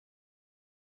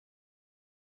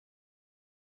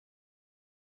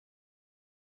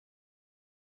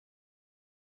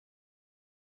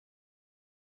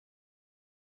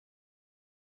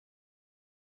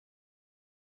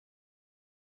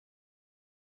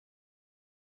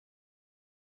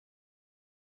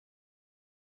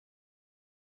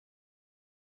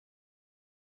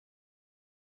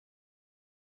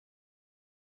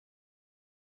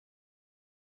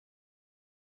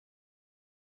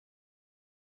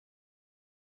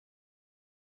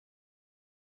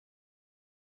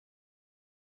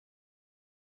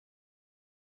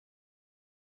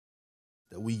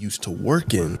that we used to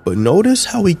work in, but notice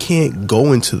how we can't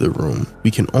go into the room.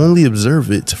 We can only observe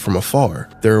it from afar.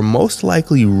 There are most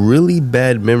likely really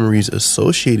bad memories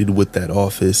associated with that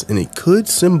office, and it could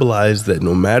symbolize that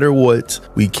no matter what,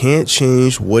 we can't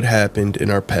change what happened in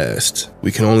our past.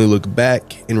 We can only look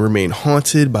back and remain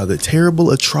haunted by the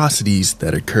terrible atrocities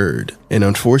that occurred. And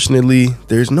unfortunately,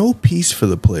 there's no peace for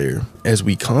the player, as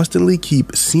we constantly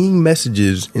keep seeing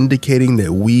messages indicating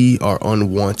that we are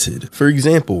unwanted. For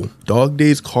example, Dog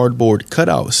Day's cardboard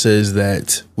cutout says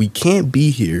that we can't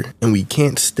be here and we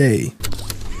can't stay.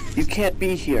 You can't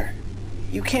be here.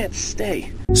 You can't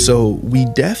stay. So we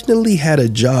definitely had a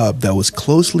job that was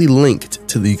closely linked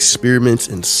to the experiments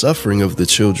and suffering of the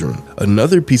children.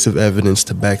 Another piece of evidence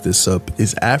to back this up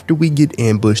is after we get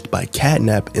ambushed by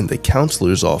Catnap in the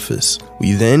counselor's office.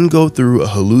 We then go through a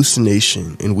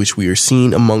hallucination in which we are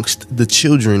seen amongst the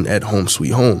children at Home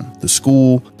Sweet Home, the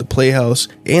school, the playhouse,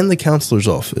 and the counselor's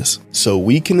office. So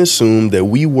we can assume that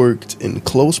we worked in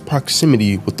close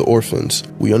proximity with the orphans.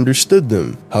 We understood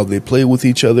them, how they play with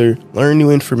each other, learn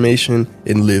new information,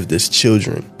 and lived as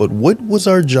children. But what was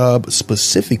our job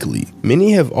specifically?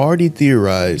 Many have already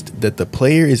theorized that the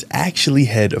player is actually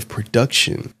head of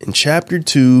production. In Chapter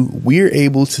 2, we're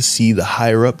able to see the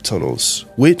higher up tunnels,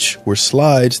 which were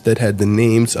slides that had the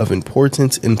names of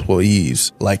important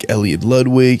employees, like Elliot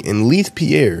Ludwig and Leith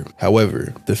Pierre.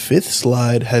 However, the fifth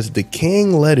slide has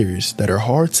decaying letters that are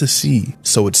hard to see,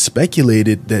 so it's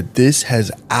speculated that this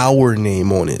has our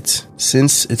name on it,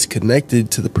 since it's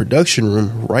connected to the production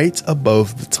room right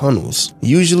above the tunnels.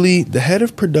 Usually, the head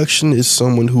of production is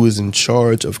someone who is in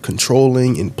charge of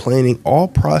controlling and planning all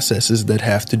processes that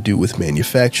have to do with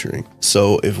manufacturing.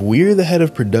 So if we're the head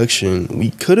of production,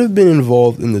 we could have been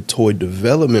involved in the toy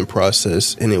development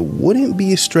process, and it wouldn't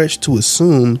be a stretch to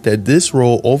assume that this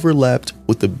role overlapped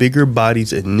with the Bigger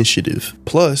Bodies initiative.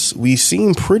 Plus, we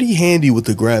seem pretty handy with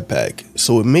the grab pack,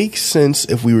 so it makes sense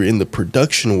if we were in the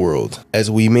production world,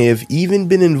 as we may have even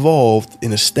been involved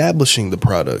in establishing the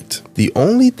product. The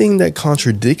only thing that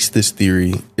contradicts this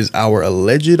theory is our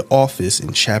alleged office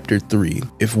in Chapter 3.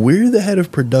 If we're the head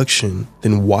of production,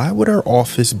 then why would our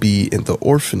office be in the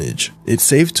orphanage? It's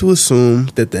safe to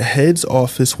assume that the head's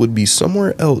office would be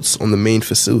somewhere else on the main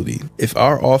facility. If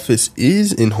our office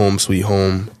is in Home Sweet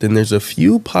Home, then there's a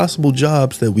few possible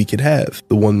jobs that we could have.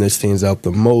 The one that stands out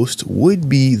the most would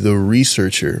be the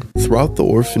researcher. Throughout the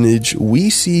orphanage, we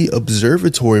see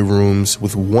observatory rooms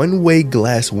with one-way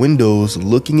glass windows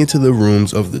looking into the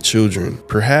rooms of the children.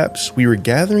 Perhaps we were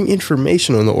gathering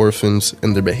information on the orphans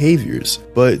and their behaviors,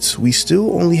 but we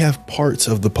still only have parts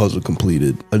of the puzzle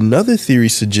completed. Another theory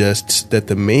suggests that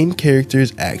the main character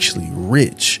is actually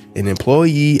Rich, an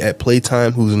employee at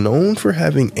Playtime who's known for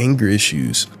having anger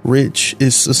issues. Rich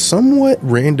is a somewhat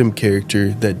random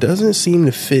character that doesn't seem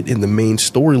to fit in the main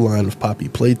storyline of Poppy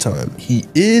Playtime. He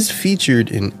is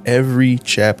featured in every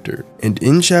chapter, and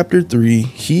in Chapter 3,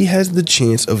 he has the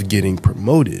chance of getting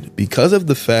promoted. Because of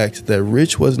the fact that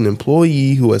Rich was an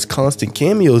employee who has constant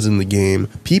cameos in the game,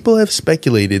 people have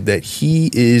speculated that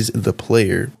he is the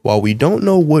player. While we don't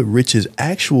know what Rich's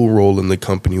actual role in the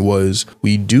company was,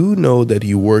 we do know that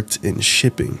he worked in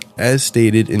shipping, as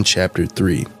stated in Chapter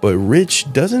 3. But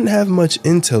Rich doesn't have much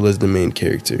intel as the main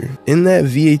character. In that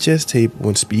VHS tape,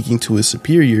 when speaking to his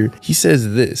superior, he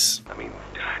says this. I mean,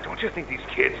 don't you think these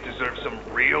kids deserve some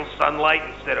real sunlight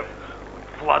instead of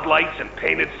floodlights and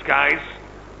painted skies?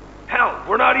 Hell,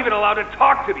 we're not even allowed to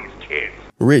talk to these kids.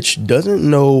 Rich doesn't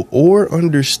know or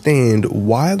understand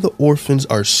why the orphans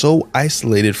are so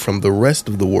isolated from the rest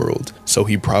of the world, so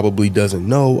he probably doesn't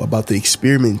know about the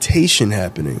experimentation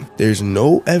happening. There's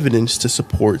no evidence to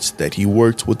support that he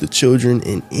worked with the children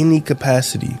in any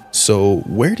capacity. So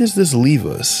where does this leave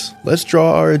us? Let's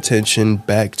draw our attention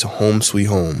back to Home Sweet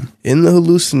Home. In the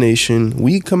hallucination,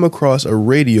 we come across a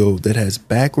radio that has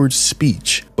backwards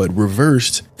speech, but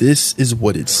reversed, this is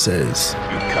what it says.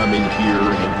 You come in here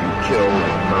and you kill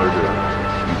and murder.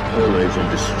 You pillage and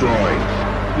destroy.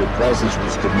 Your presence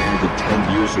was demanded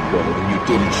 10 years ago and you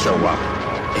didn't show up.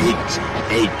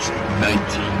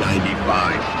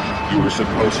 8/8/1995. You were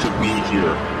supposed to be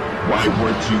here. Why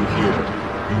weren't you here?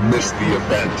 You missed the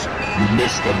event. You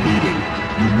missed the meeting.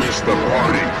 You missed the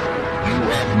party. You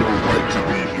have no right to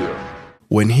be here.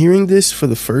 When hearing this for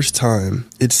the first time,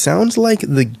 it sounds like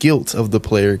the guilt of the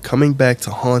player coming back to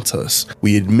haunt us.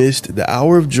 We had missed the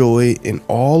hour of joy and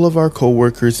all of our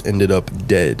coworkers ended up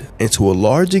dead. And to a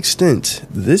large extent,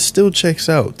 this still checks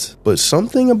out. But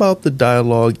something about the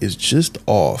dialogue is just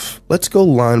off. Let's go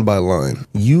line by line.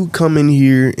 You come in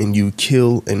here and you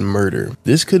kill and murder.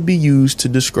 This could be used to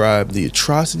describe the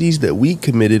atrocities that we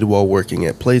committed while working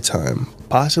at Playtime.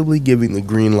 possibly giving the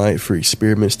green light for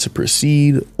experiments to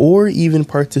proceed or even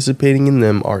participating in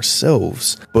them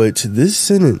ourselves. But this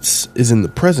sentence is in the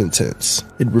present tense.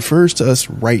 It refers to us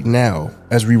right now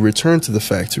as we return to the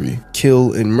factory.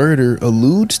 Kill and murder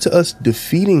alludes to us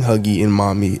defeating Huggy and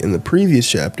Mommy in the previous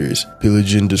chapters.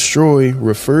 Pillage and destroy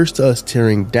refers to us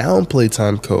tearing down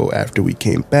Playtime Co. after we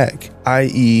came back,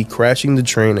 i.e. crashing the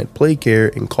train at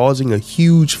Playcare and causing a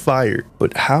huge fire.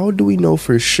 But how do we know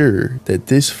for sure that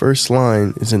this first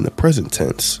line is in the present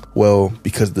tense? Well,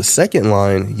 because the second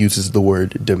line uses the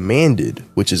word demanded,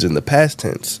 which is in the past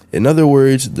tense. In other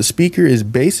words, the speaker is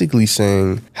basically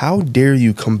saying, how dare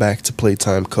you come back to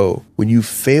Playtime Co. when you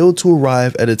failed to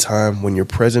arrive at a time when your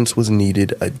presence was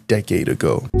needed a decade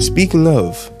ago. Speaking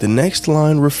of, the next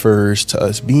line refers to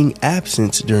us being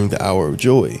absent during the hour of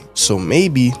joy. So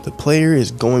maybe the player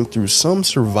is going through some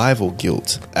survival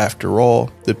guilt. After all,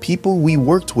 the people we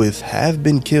worked with have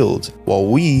been killed while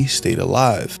we stayed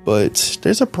alive. But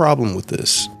there's a problem with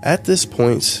this. At this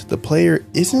point, the player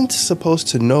isn't supposed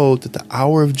to know that the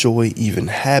hour of joy even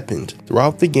happened.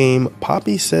 Throughout the game,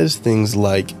 Poppy says things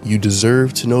like, "You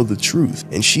deserve to know the truth,"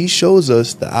 and she shows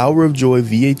us the hour of joy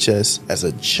VHS as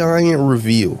a giant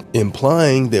reveal,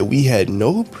 implying that we had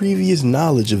no previous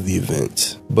knowledge of the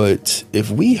event. But if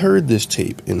we heard this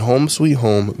tape in Home Sweet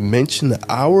Home mention the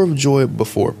hour of joy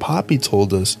before Poppy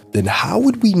told us, then how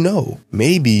would we know?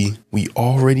 Maybe we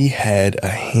already had a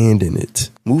hand in it.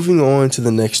 Moving on to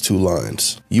the next two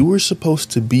lines. You were supposed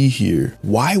to be here.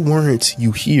 Why weren't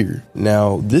you here?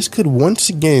 Now, this could once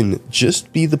again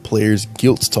just be the player's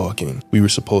guilt talking. We were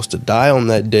supposed to die on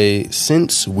that day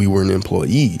since we were an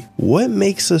employee. What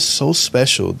makes us so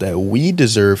special that we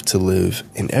deserve to live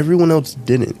and everyone else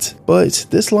didn't? But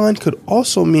this line could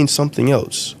also mean something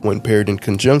else when paired in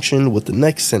conjunction with the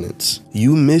next sentence.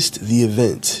 You missed the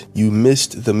event. You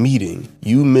missed the meeting.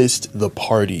 You missed the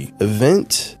party.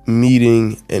 Event,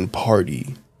 meeting, and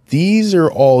party. These are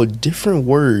all different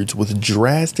words with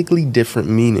drastically different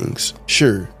meanings.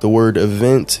 Sure, the word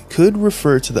event could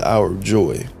refer to the hour of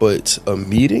joy, but a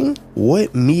meeting?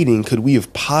 What meeting could we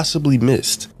have possibly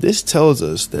missed? This tells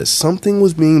us that something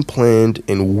was being planned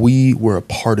and we were a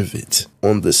part of it.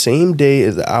 On the same day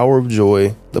as the hour of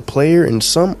joy, the player and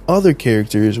some other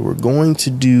characters were going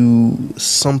to do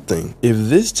something. If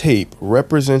this tape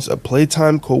represents a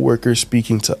Playtime coworker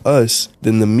speaking to us,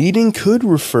 then the meeting could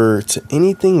refer to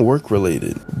anything work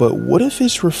related. But what if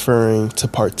it's referring to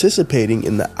participating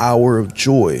in the hour of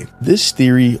joy? This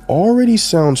theory already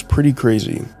sounds pretty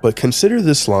crazy, but consider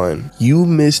this line. You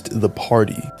missed the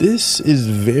party. This is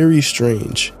very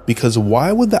strange because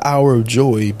why would the hour of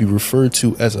joy be referred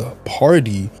to as a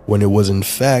party when it was in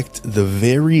fact the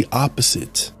very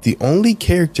opposite? The only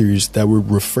characters that would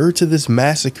refer to this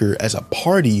massacre as a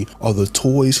party are the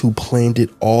toys who planned it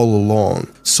all along.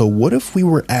 So what if we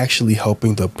were actually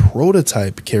helping the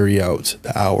prototype carry out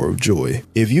the hour of joy?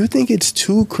 If you think it's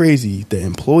too crazy that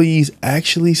employees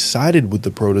actually sided with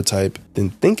the prototype, then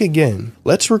think again.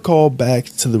 Let's recall back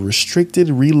to the restricted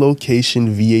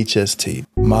relocation VHS tape.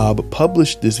 Mob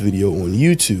published this video on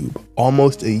YouTube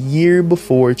almost a year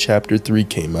before Chapter 3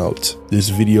 came out. This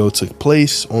video took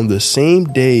place on the same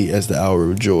day as the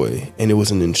Hour of Joy, and it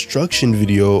was an instruction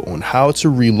video on how to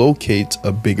relocate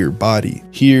a bigger body.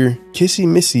 Here, Kissy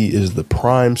Missy is the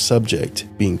prime subject,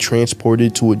 being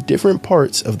transported to different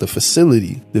parts of the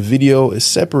facility. The video is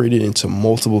separated into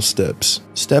multiple steps.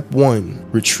 Step 1,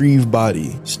 retrieve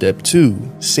body. Step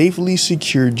 2, safely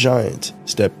secure giant.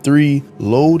 Step 3,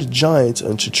 load giant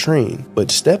onto train.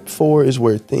 But step 4 is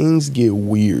where things get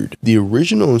weird. The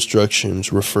original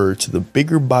instructions refer to the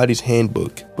bigger body's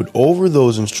handbook, but over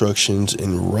those instructions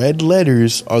in red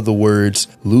letters are the words,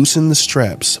 loosen the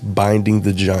straps, binding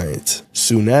the giant.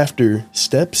 Soon after,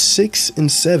 steps 6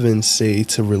 and 7 say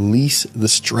to release the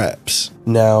straps.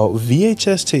 Now,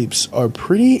 VHS tapes are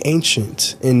pretty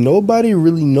ancient and nobody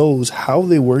really knows how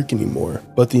they work anymore.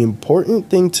 But the important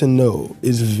thing to know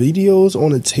is videos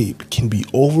on a tape can be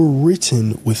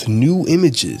overwritten with new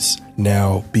images.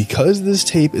 Now, because this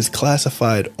tape is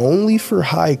classified only for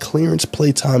high clearance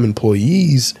Playtime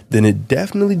employees, then it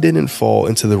definitely didn't fall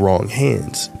into the wrong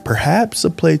hands. Perhaps a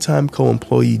Playtime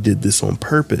co-employee did this on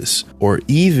purpose, or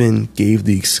even gave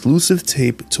the exclusive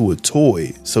tape to a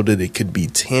toy so that it could be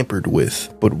tampered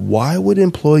with. But why would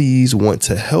employees want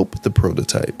to help the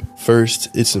prototype? First,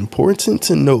 it's important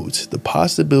to note the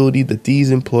possibility that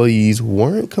these employees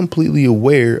weren't completely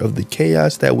aware of the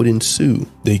chaos that would ensue.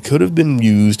 They could have been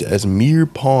used as mere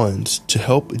pawns to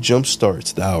help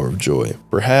jumpstart the Hour of Joy.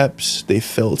 Perhaps they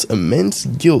felt immense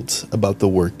guilt about the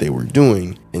work they were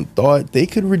doing and thought they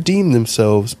could redeem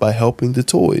themselves by helping the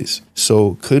toys.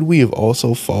 So could we have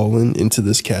also fallen into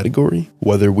this category?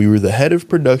 Whether we were the head of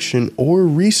production or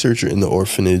researcher in the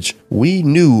orphanage, we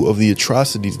knew of the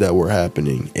atrocities that were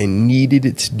happening and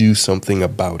needed to do something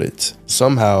about it.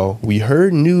 Somehow, we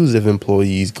heard news of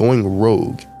employees going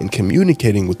rogue and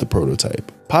communicating with the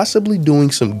prototype, possibly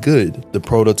doing some good. The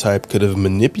prototype could have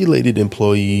manipulated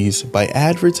employees by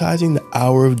advertising the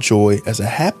hour of joy as a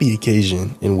happy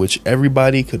occasion in which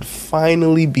everybody could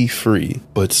finally be free.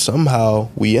 But somehow,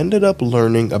 we ended up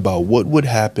learning about what would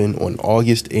happen on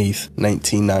August 8th,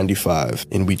 1995,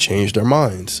 and we changed our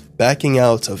minds, backing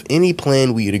out of any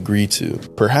plan we had agreed to.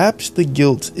 Perhaps the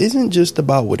guilt isn't just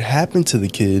about what happened to the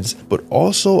kids, but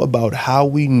also about how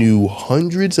we knew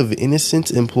hundreds of innocent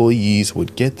employees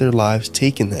would get their lives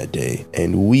taken that day,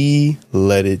 and we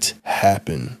let it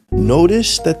happen.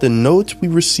 Notice that the note we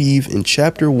receive in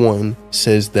chapter 1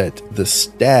 says that the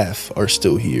staff are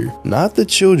still here, not the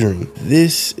children.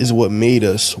 This is what made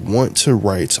us want to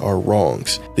right our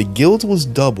wrongs. The guilt was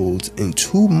doubled and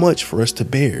too much for us to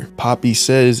bear. Poppy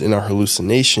says in our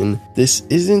hallucination, "This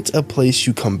isn't a place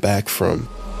you come back from."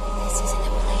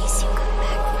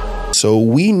 So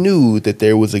we knew that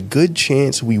there was a good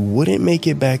chance we wouldn't make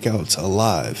it back out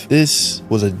alive. This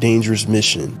was a dangerous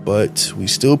mission, but we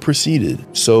still proceeded.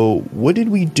 So what did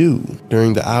we do?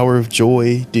 During the hour of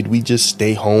joy, did we just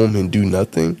stay home and do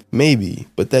nothing? Maybe,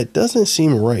 but that doesn't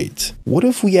seem right. What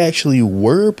if we actually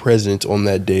were present on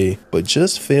that day, but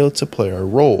just failed to play our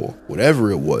role, whatever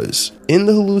it was? In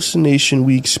the hallucination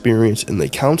we experienced in the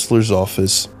counselor's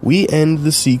office, we end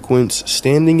the sequence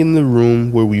standing in the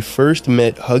room where we first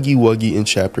met Huggy Wuggy in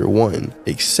chapter 1,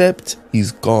 except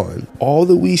he's gone. All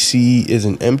that we see is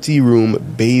an empty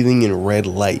room bathing in red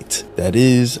light. That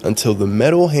is, until the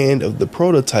metal hand of the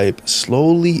prototype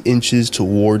slowly inches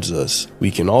towards us. We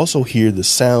can also hear the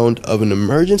sound of an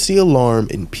emergency alarm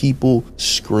and people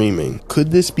screaming.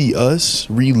 Could this be us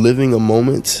reliving a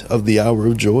moment of the hour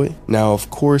of joy? Now, of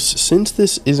course, since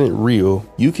this isn't real,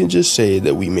 you can just say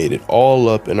that we made it all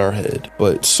up in our head.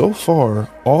 But so far,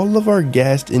 all of our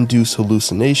gas-induced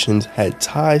hallucinations had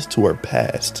ties to our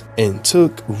past and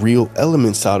took real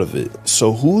elements out of it.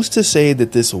 So who's to say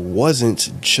that this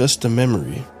wasn't just a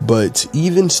memory? But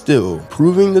even still,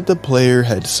 proving that the player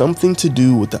had something to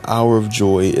do with the hour of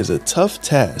joy is a tough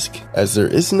task, as there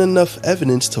isn't enough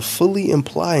evidence to fully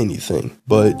imply anything.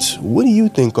 But what do you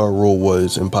think our role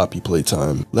was in Poppy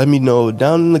Playtime? Let me know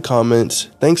down in the comments.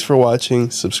 Thanks for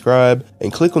watching, subscribe,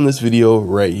 and click on this video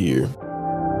right here.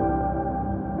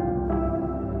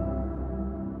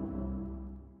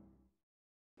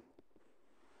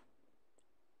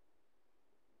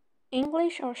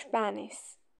 English or Spanish?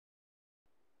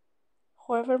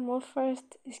 Whoever moves first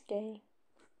is gay.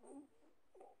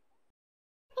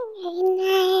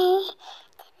 No.